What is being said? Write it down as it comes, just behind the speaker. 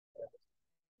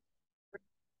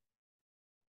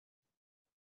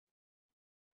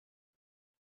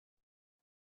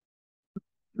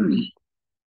Good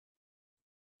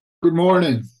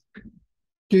morning.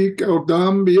 Ki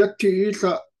kaudam biati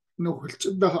isa no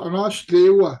da anash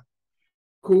lewa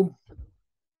ku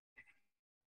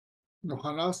no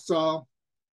hanasa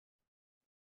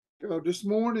this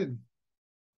morning.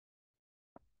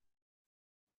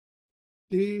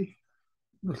 Di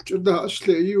no da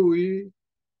ashlewi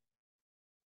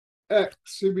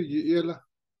sibi yela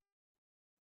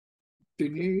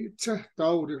tini tsa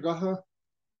taurigaha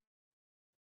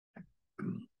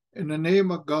in the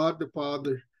name of God the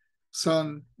Father,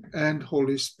 Son, and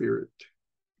Holy Spirit.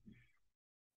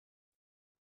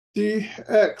 The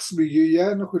Acts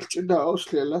begin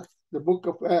the book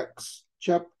of Acts,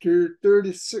 chapter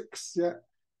 36. Yeah,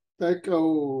 like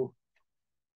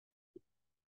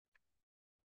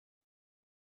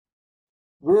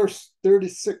verse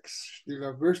 36.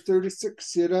 Verse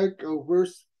 36. Like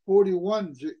verse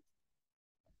 41.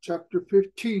 Chapter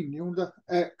 15. Yung the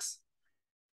Acts.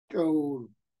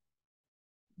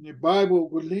 The Bible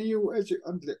will lead you as you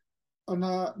unlit.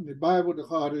 The Bible the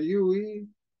harder you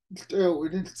tell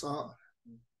it is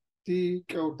the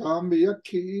Kaudambia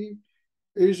T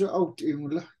is out in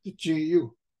the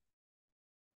GU.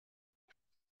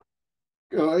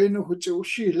 I know which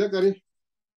she look at it.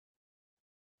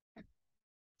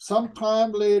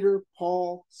 Sometime later,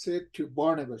 Paul said to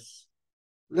Barnabas,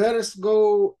 "Let us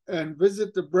go and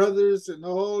visit the brothers in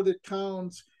all the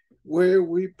towns where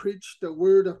we preach the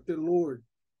word of the Lord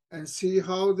and see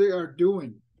how they are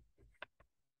doing."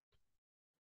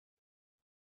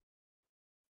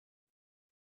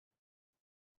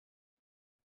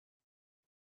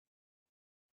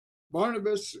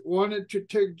 Barnabas wanted to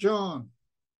take John,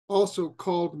 also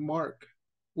called Mark,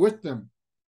 with them,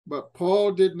 but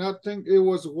Paul did not think it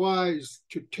was wise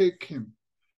to take him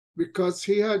because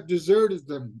he had deserted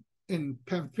them in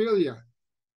Pamphylia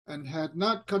and had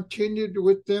not continued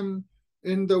with them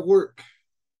in the work.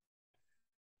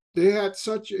 They had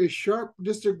such a sharp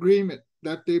disagreement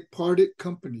that they parted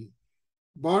company.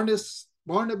 Barnabas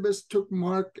took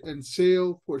Mark and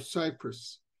sailed for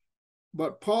Cyprus,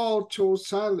 but Paul chose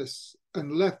Silas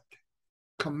and left,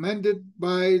 commended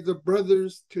by the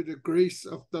brothers to the grace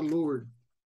of the Lord.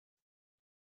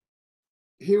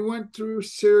 He went through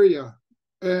Syria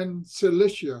and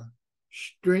Cilicia,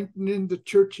 strengthening the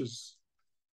churches.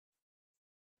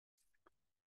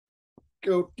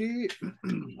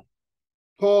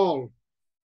 Paul,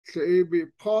 the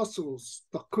apostles,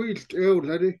 the quilt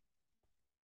lady.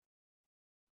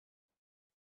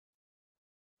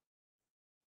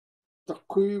 The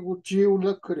quilt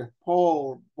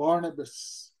Paul,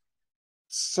 Barnabas,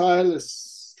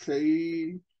 Silas,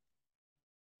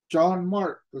 John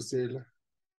Mark was there.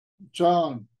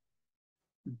 John,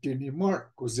 Dini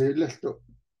Mark was there.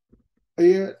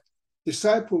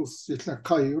 Disciples, it's like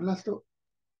Kayula.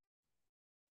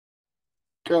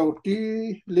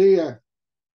 Kauti Leah,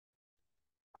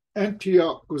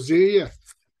 Antioch was there.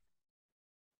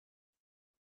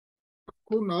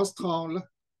 Kunas town.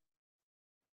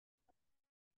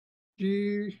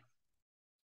 The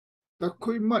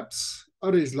kui mats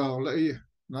are is lao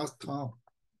nas town.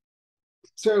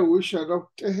 So we shall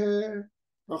up to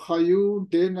a hayu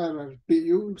dinner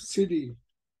PU city,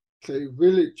 say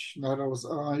village naras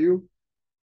ayu.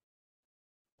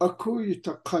 A kui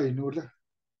takainula.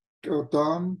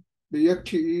 Kaudam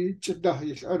Biaki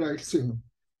Chedahis Araisim.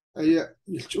 Aya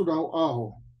Ichurao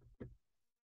Aho.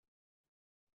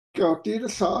 Kautira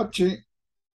Sachi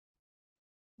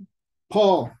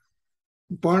Paul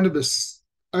Barnabas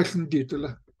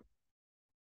Eichenditela.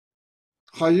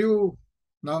 Hayu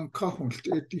Nang Kahun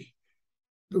Steti.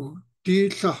 Di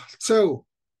Sa So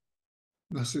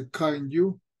Nasikain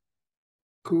you.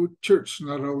 Ku church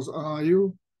naros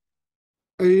ayu.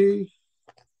 A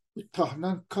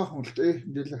Tahnan Kahun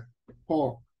Steti.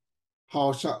 Paul.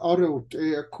 Hausa Aro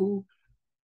Te Aku.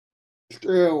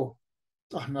 Steo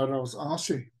Tahnaros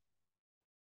Asi.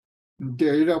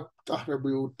 Data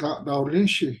Tahrabu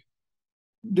Daulinshi.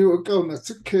 Do a go na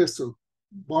Kesu.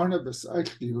 Barnabas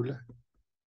Aikdiula.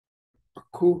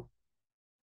 Aku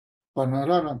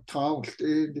Panaran Town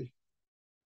Stedi.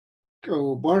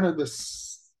 Go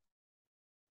Barnabas.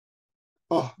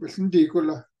 Oh,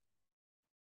 Bisindicula.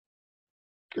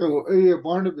 Go A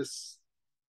Barnabas.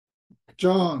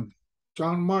 John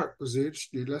Mark was it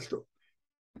still.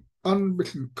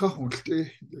 Unbitten Kahun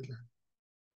Stedi.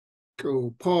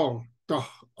 Go Paul.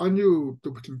 Anu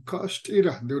to between cost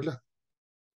ira dula.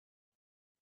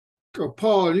 Go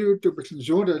Paul you to between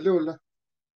Jonah Lola.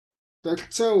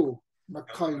 That's so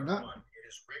Nakaina.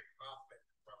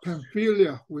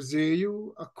 Pamphylia was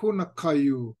you, Akuna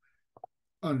Kayu,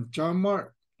 and John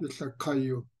Mark is a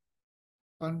Kayu,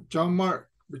 and John Mark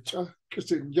bicha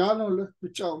kisin jano le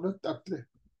bicha una tatle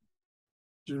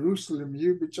Jerusalem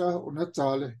yu bicha una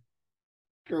tale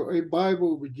ko a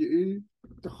Bible biji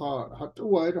the ha hat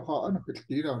wai the ha an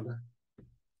kitira le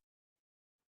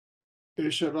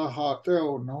ishara ha te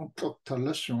o no tok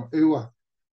talasho ewa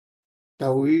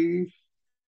tawi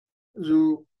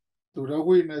zu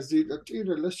turawi na zid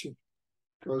atira lashin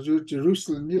ko zu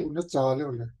Jerusalem yu una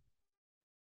tale le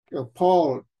ko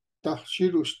Paul ta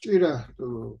shiru stira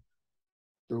to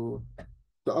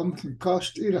the amkin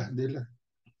kast ira dile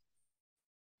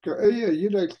ko aya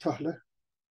yira tahle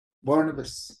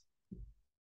Barnabas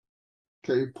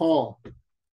ke Paul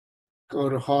ko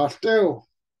the heart teo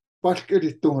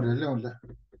Palkeri tore le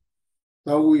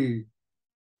tawi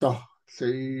ta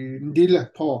sei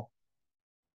ndile Paul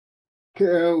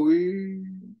ke wi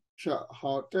sha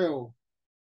hateo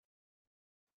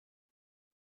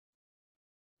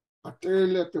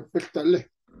atele te petale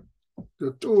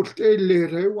to tur te le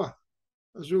rewa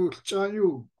azul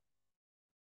chayu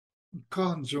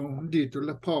kanjo ndi to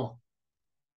le Paul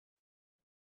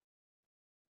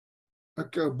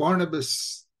aka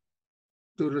Barnabas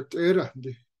to the era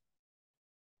di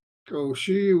ko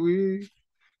shi wi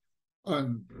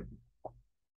an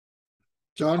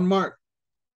John Mark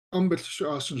ambet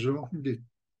shasen zo ndi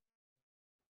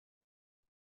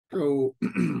ko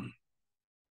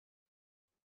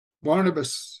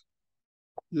Barnabas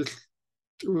it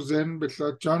was then with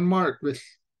John Mark with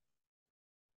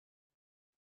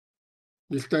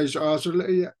Iltaj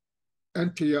Azul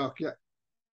Antioch ya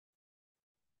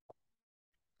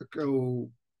ko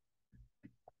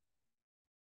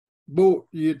bo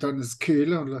yitan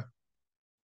skela la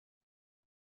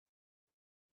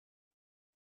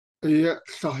ya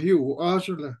sahyu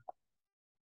Azul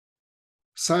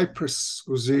Cyprus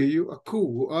uzeyu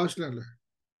aku Azul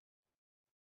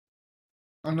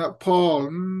ana Paul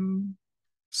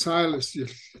Silas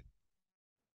yil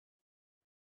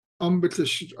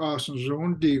ambitious asen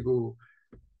zon digo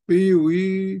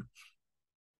biwi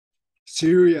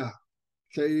Syria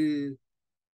say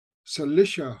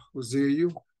Cilicia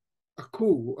uzeyu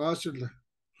aku Azul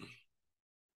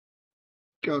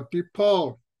Gauti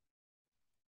Paul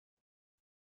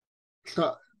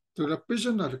ta to the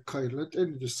prisoner kailat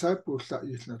and disciple that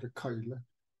is not a kailat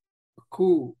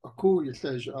aku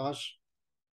yilaj as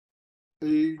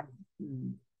a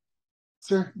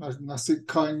se nasi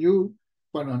kanyu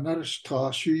pananar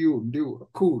sta shiyu ndu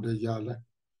aku de yala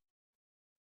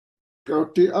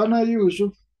Gauti ana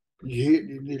yuzu ye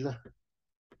nila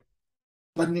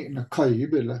pani na kai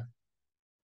bela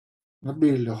na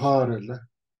bil harala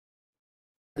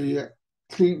ay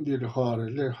clean the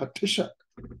harala hatisha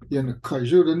yan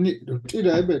kaizu da ni do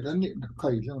tira be da ni na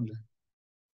kai le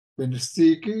ben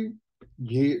stiki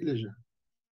ye leja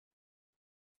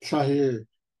sahe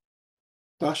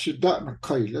tashi da na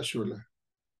kai la shula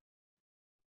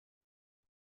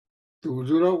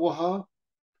tuzura waha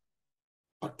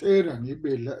atera ni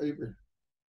bela ebe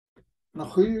na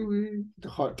khiwi da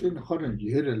khatin kharan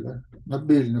yerela na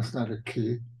bel nasna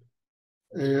ke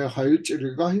hayuch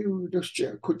rigahi da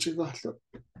che kuchiga hlo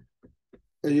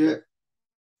ye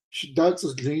shidats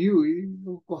liui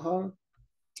waha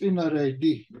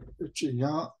tinaredi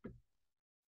chinya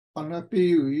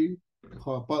anapiwi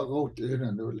khapa got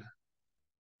era dola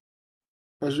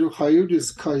azu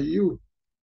hayudis kayu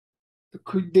the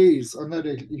good days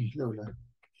another lola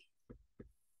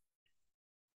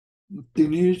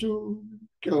tinizu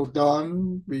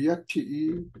kaudan biyati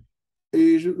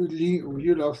eju li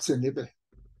uyul of senebe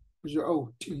ju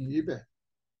out ibe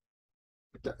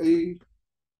ta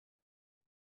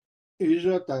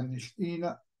eja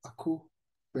tanishina aku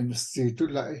pensitu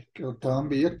lai kaudan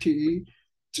biyati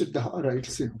chida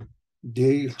araitsin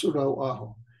day churau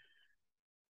aho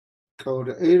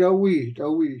kauda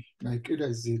rawi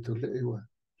naikida zitu lewa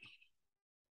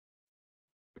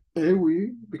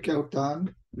ewi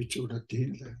bikautan bichura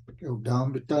tinle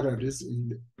kaudan bitara ris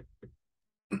ile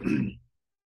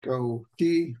kau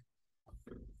ti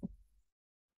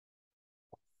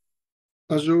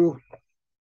azu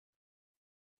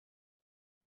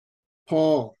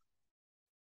Paul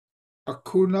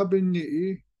akuna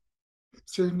bini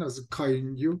senas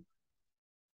kainyu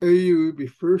ayu be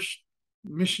first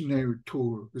missionary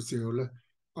tour bizeola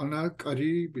anak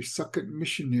ari be second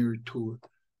missionary tour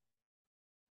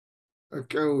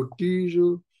kau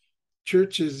tizu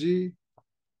churches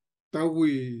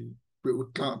tawi be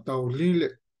utla tawlile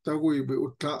tawi be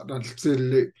utla dan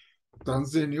sele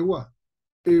Tanzania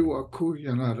ewa ku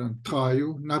yanaran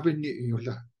tayu nabini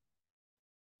yula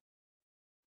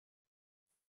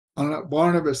ana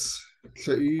Barnabas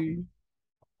say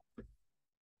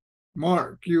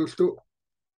Mark you to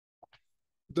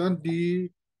dan di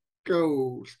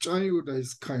Go Chayuda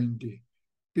is kindy.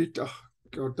 Pita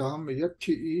go down me yet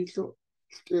ilo.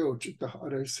 Still chita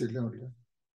aresilona.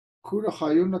 Kura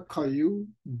hayuna kayu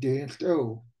de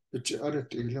steo. It's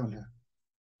aretilona.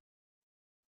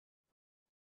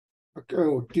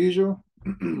 Go tijo.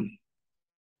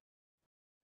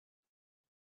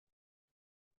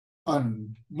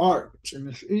 And March in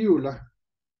his iula.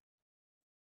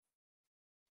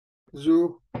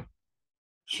 Zu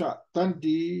shot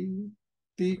tandi.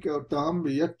 Tika dam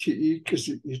yati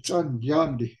ikis it's on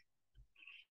yandi.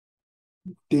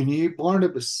 Dini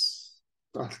Barnabas.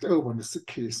 That's over the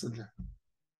case.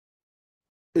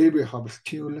 Abraham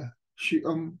stila. She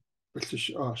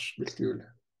British ash stila.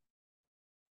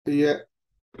 Yeah,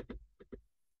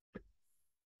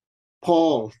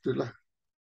 Paul stila.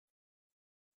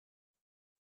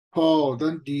 Paul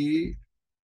dan di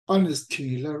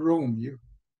anestila Rome you.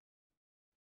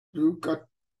 You got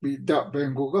be that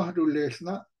bengoga do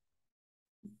lesna.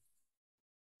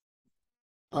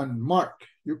 And Mark,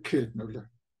 you kid no.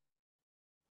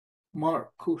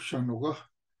 Mark kushanoga.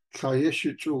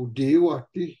 Sayeshichu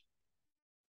diwati.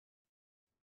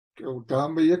 Go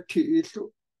dame yati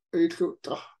ito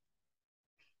ta.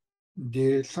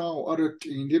 De sao arat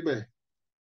indibe.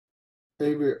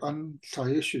 Ebe an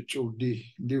sayeshichu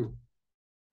do.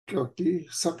 Go the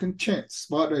second chance.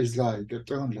 But is like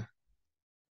get on.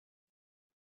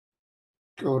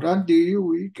 Go run di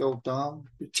we go down.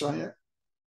 Bichaya.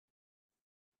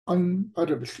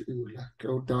 Unutterably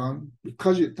go down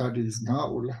because that is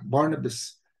now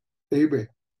Barnabas, Abe,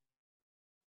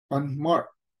 and Mark,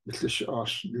 Mr.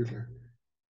 Ash,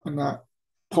 and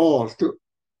Paul to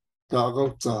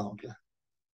go down,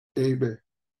 Abe,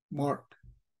 Mark,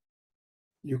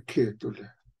 you care to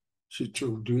she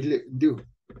to do.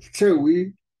 So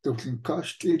we don't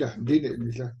cost either, did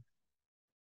it,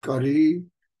 Kari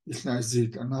is not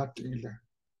it, and not either.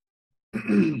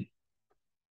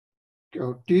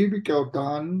 Go TV, go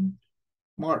down,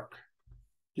 Mark,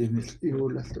 in his evil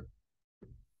letter.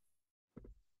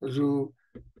 So,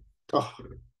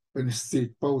 when the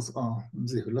state bows on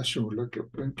the relation look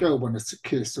up and go when it's a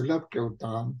case to love go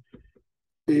down,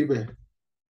 Ebe,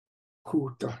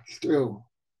 Kuta, still,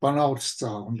 ban out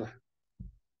sound.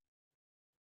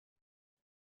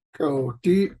 Go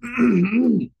deep,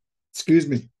 excuse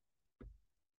me.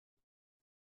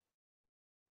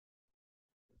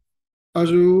 As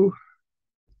you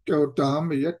go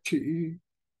down, yet tea,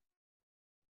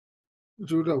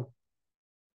 Zudo,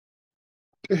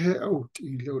 out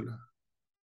Ilola.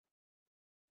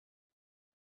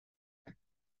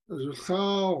 As you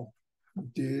saw,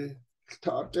 the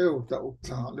start out that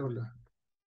Lola,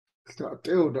 start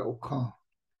out that Oka.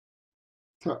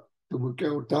 To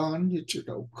go down, you should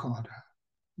Okada.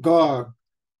 God,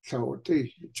 so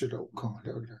they should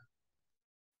Okada.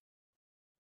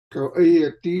 Go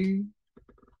a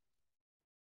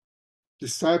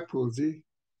disciples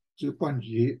Japan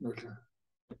ye no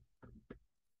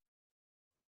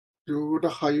do the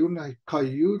hayuna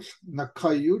kayut na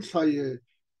kayut say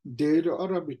dead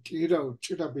arabitira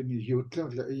chira beni yutla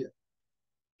la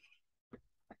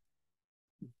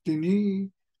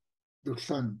tini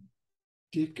dusan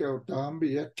tika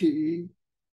dambi yati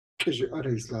keje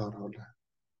arisla rola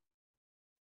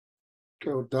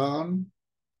go down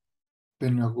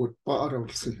ben a good part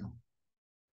of sil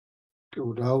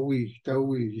go dawi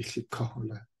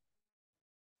yisikahola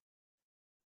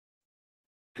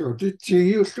go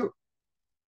ti yusu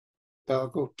da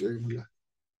go temla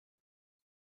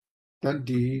dan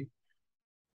di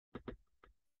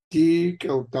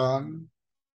go down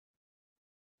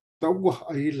tawa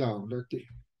ay lao la ti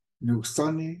no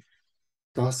sunny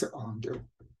das ande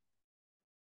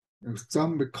no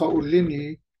sam be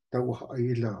kaulini tawa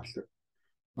ay la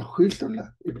na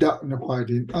khiltala ida na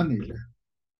khadin anile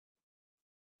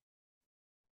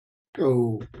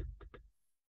go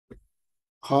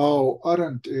how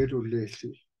aren't edu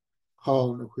lesi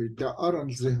how no khida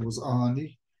aren't zehus ani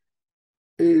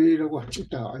e la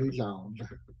wachita ay la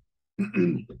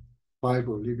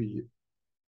Bible libi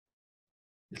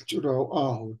il chura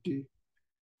aho di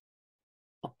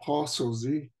apostles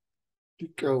ti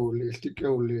go le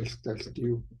stas di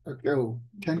go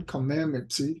 10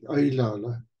 commandments ay la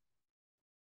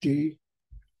di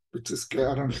bitis ke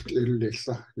aren't edu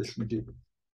lesa di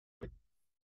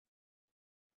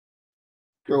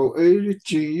go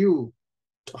AGU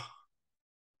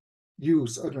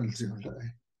use aren't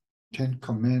 10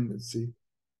 commandments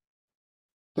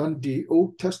dan the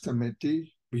Old Testament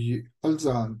be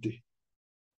alzandi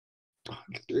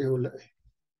teola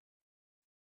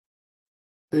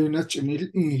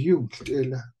nachinil inhiu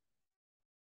tela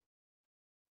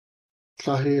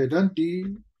sahe dan di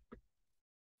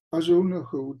Azuna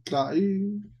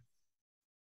hutlai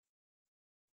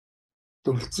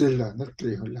tulzilla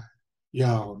natlihula.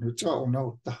 Yao no chao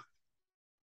nauta.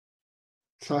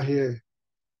 Sahe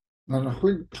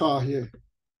nanahuin tahe.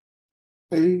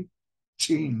 Ay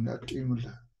chin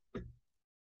natimula.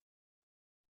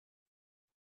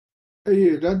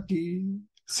 Ay ranti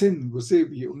sin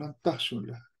gusebi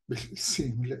unantashula.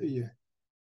 Simula iya.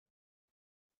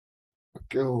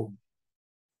 Keo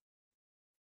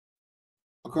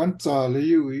akan tsale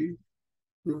yui.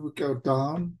 We go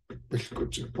down,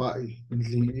 biscuits by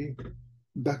Lee,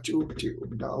 Dutch Uti,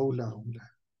 Daula.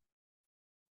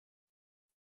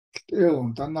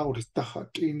 Eon, then now the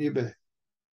Tahat in Ibe,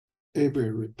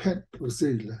 Ebe repent,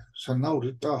 Uzela, so now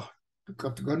the Tah, the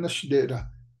Katganash Deda,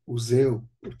 Uzeo,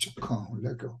 which you can't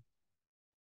Lego.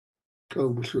 Go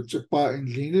with which a pie in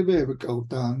Linebe, we go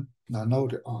down, now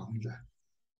the arm there.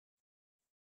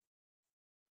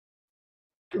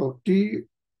 Go D.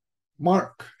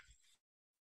 Mark,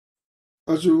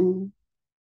 Azu,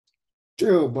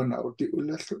 Teoban out the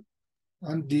Ulesso,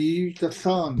 and D. the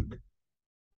son,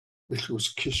 which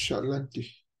was Kishalanti.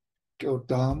 Go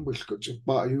down, which got your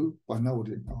bayou,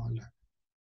 Panodi Nala.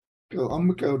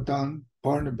 Go down,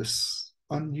 Barnabas,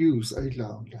 unused a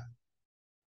laula.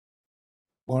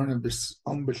 Barnabas,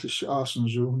 Umbilish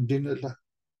Arsenal, Dinala,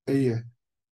 a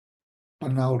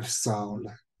Panaur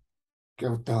Saula.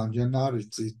 Go down,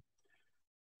 Yanarity,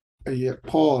 a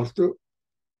Paul to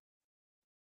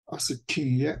as a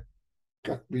tea,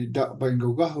 got me that by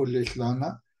Gogaho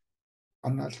Letlana,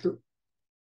 and not to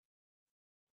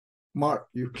Mark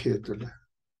you cattle,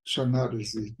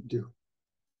 Shanarizi do.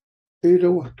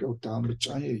 Edo go down, which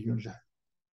I yunla.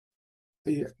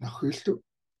 A Nahisto,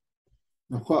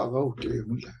 no Hago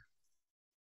Yunla.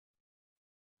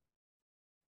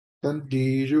 Then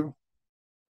Dijo,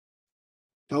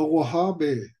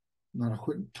 Tawahabe,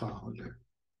 Narhuntahole.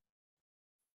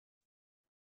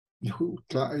 Nihu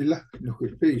Tlaila,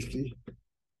 Nuhu Faithy,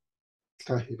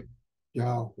 Tahi,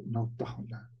 Yao, no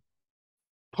Tahula.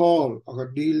 Paul,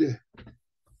 Agadile,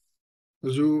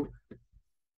 Zu,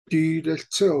 Di del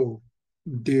So,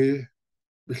 De,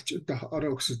 which the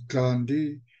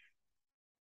Aroxitlandi,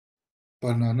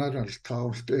 Banana al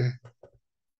Tauste,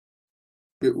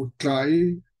 Be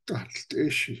Utlai,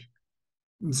 Tatteshi,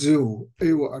 Zu,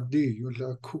 Ewa Adi,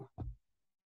 Yulaku,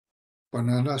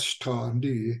 Banana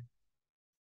Standi,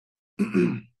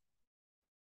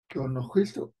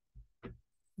 Gonohito,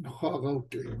 no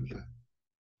Hagote,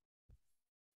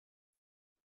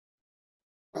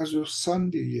 Azu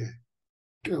Sandi,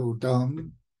 go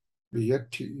down,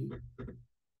 Vieti,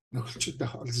 no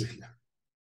Chidahazilla.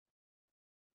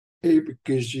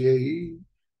 ABKGA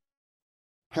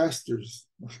pastors,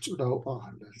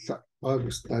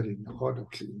 Bible study in the heart of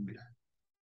England.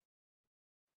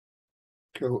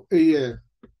 Go a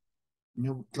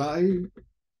new guy,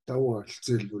 that was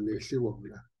still Lesi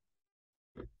Wogla.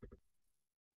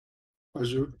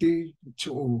 Azuti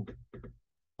to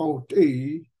out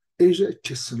Asia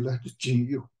Tissel like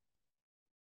GU.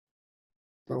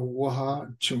 The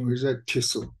Waha Chungiza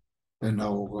Tissel, and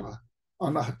now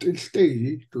Anahatil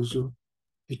stay to so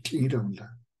it eat.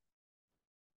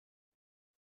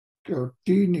 Go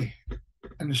Dini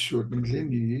and shouldn't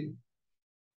Lenny.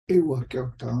 Ewa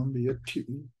go down the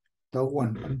tea, the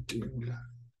one until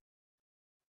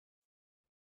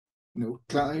no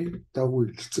try the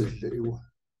will still ewa.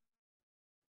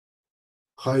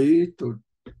 High to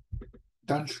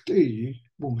dance day,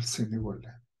 boom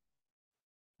siniwala.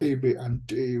 Ebe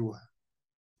antewa.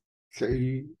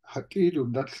 Say,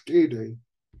 Hakidu that stay day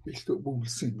is to boom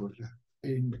siniwala.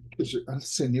 And is an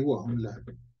siniwa on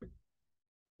land.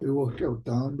 Ewa go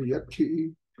down the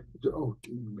tea, the old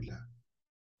imula.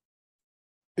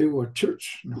 Ewa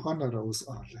church, no honor was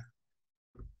all.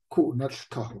 Cool not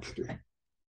kahosty.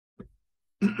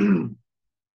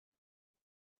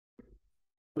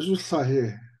 Just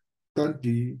say, don't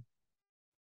be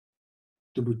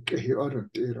to be kehi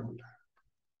around.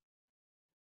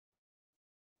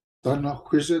 Dana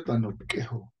whizet and no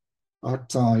keho.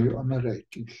 Atayo on a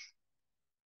rating.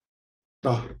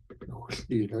 Da, no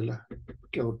stila,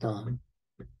 go down,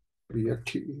 be a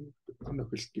tea, on a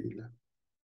stila.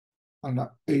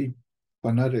 Ana a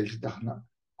panares dana,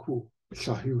 ku,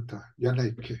 sahuta,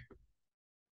 yanake.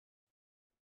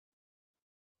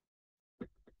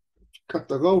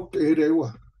 Katagout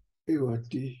erewa, ewa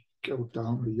tea, go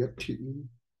down, be a tea,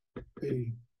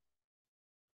 a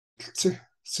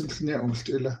since near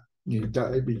stila, ni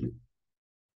da be.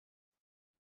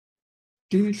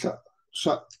 Tisa,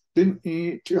 sa, din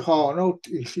ti hanot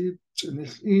isi,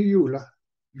 nis EU la,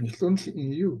 nis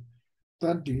EU.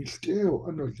 Dan di steo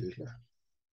ano lila.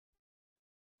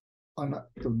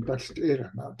 ana tundalt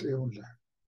era na teula.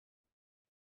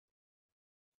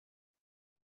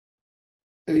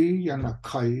 Ei yana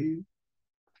kai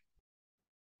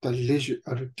ta leju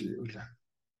arti ula.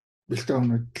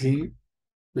 Biltauna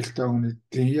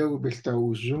tlia u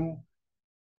biltau zoom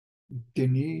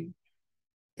tini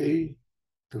ei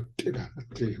tutira na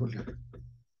teula.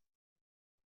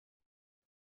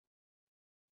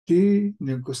 Ti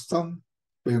ningustam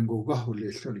pengo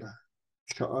gahule sala.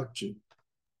 Saachi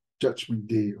judgment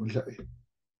day ula e.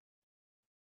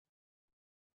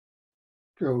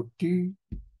 Kau ti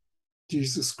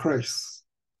Jesus Christ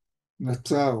na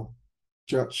tao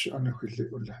judge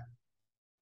anahile ula.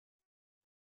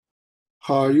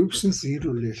 Hayuk sin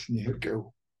zero lesni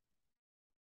kau.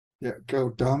 Ya kau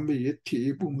dambe yeti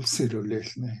ibung zero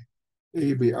lesni.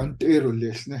 Ebe antero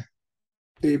lesni.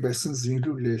 Ebe sin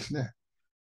zero lesni.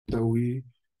 Tawi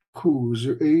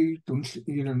kuzu e tuns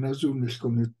ina nazu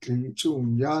niskonetli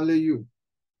chum yale yu.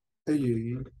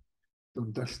 Eye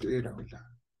tundastera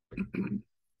ula.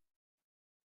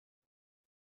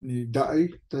 Ni dai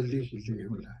tali hile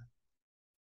ula.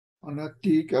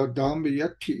 Anati kau dambe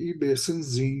yeti ibe sin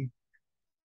zin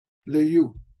le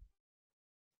yu.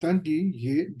 Tandi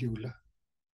ye diula.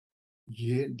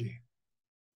 Ye di.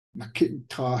 Nakin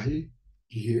tahi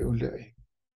ye ula e.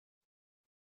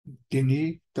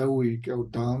 Dini tawi kau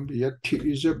dambe yeti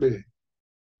izabe.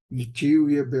 Ni tiu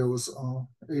ye beos a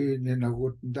e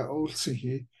nenagot da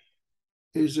olsihi.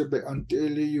 Izabe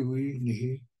antele yui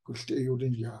nihi kuste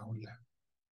yudin ya ula.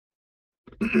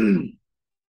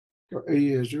 Kau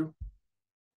eyeju.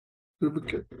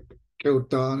 Rubike kau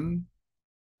dan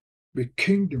be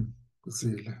kingdom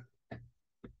kusila.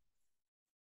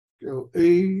 Kau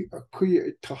akuya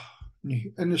itah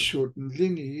ni eneshoten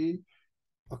lini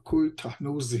akuya itah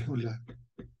no zihula.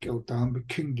 Kau dan be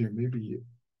kingdom maybe.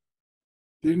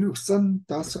 Dinu san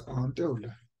das ante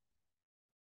ula.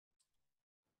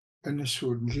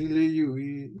 Eneshoten lili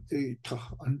yui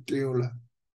itah ante ula.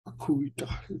 Akuya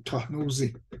itah no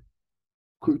zih.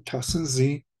 Akuya itah san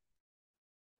zih.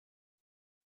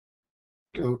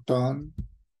 Kau dan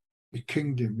be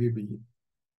kingdom maybe.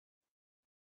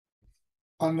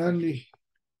 Anani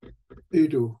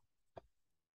edo.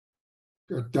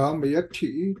 Kau dan be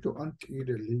yati to anti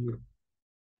de liu.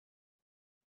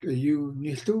 You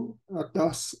nitu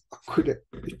atas akude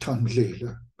itan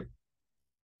lela.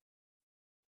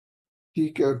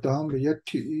 Ika dam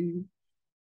yati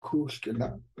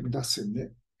kuskena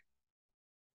dasene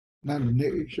nan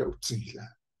ne jautsila.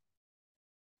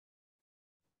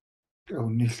 Kau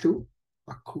nitu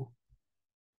aku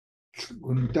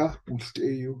gunda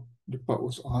musteyu di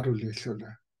paus aru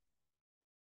lesala.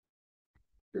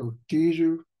 Kau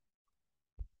tiru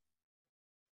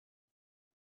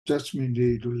judgment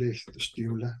day do les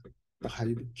stiula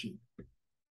tahaibichi.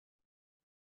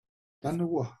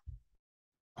 Tanwa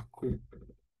aku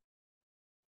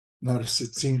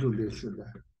narsitsiru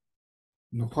lesala.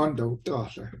 No handa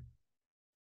utala.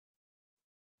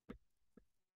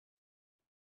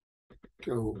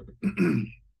 Kau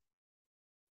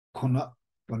kona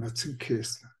wanatsin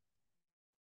kesla.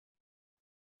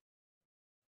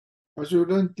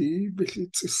 Ajudanti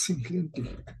bilit singlinti.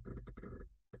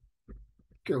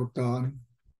 Kau dan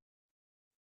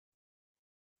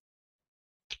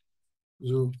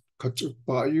zo kacu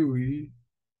payui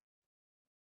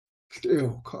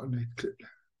teo kane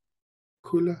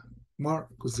kula mar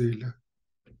kuzela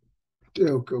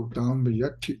teo kau dan be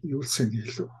yati yu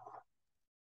senilo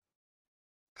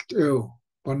teo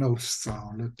panau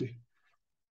saulati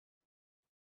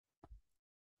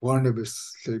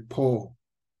Barnabas le Paul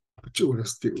pachura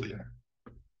stiula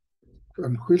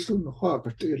kan huisu no ha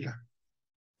patela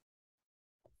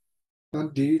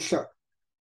nan di sa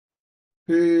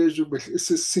he jo bel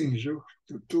ese sinjo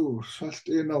tu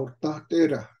salte na urta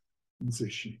tera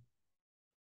nzishi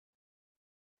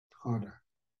hana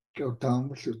kau dan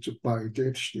be chu pai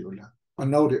de stiula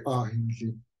anau de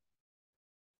hinli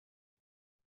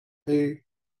e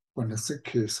panase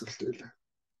kesultela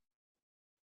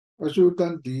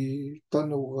ajudan di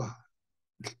tanuga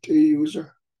te usa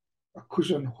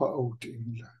akusan hwa out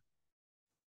imla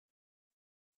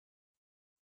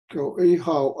ko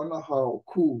how ana how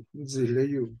ku nzile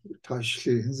yu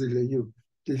tashle nzile yu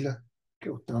dila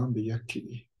ko tambi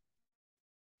yati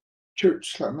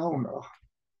church la nauna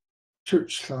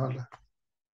church la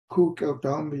ku ko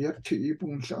tambi yati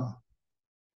ibun sa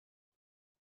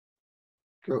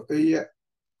ko ya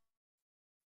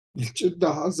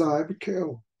nilchida hazai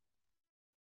bikeo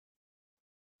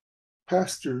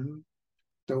pastor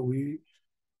tawi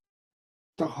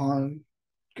tahan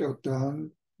ko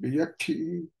tan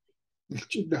biyati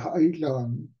nilchida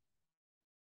ailan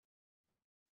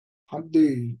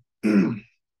Hadi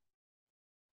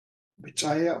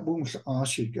percaya bung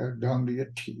asyik dang dia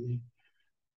ti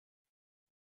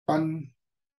an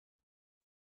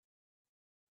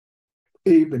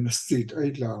even state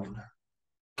ay law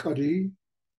kari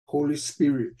Holy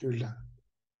Spirit la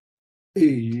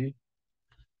e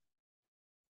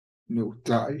no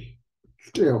tai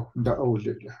teo da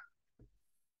ole la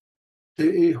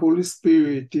Holy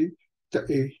Spirit ta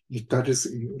itaris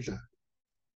la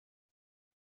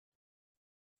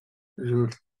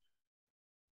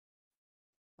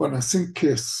When I think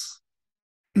kiss,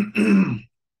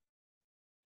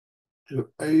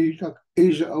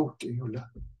 Asia out la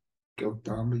go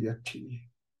down yati.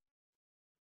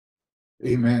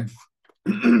 Amen.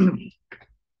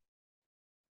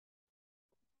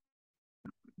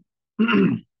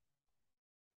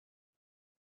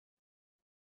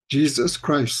 Jesus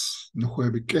Christ, no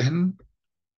jueves ken,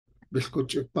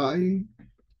 biscoche pai,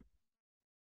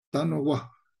 tanowa,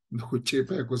 no juche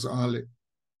pa ale,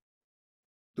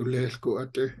 tu lesko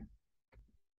ate.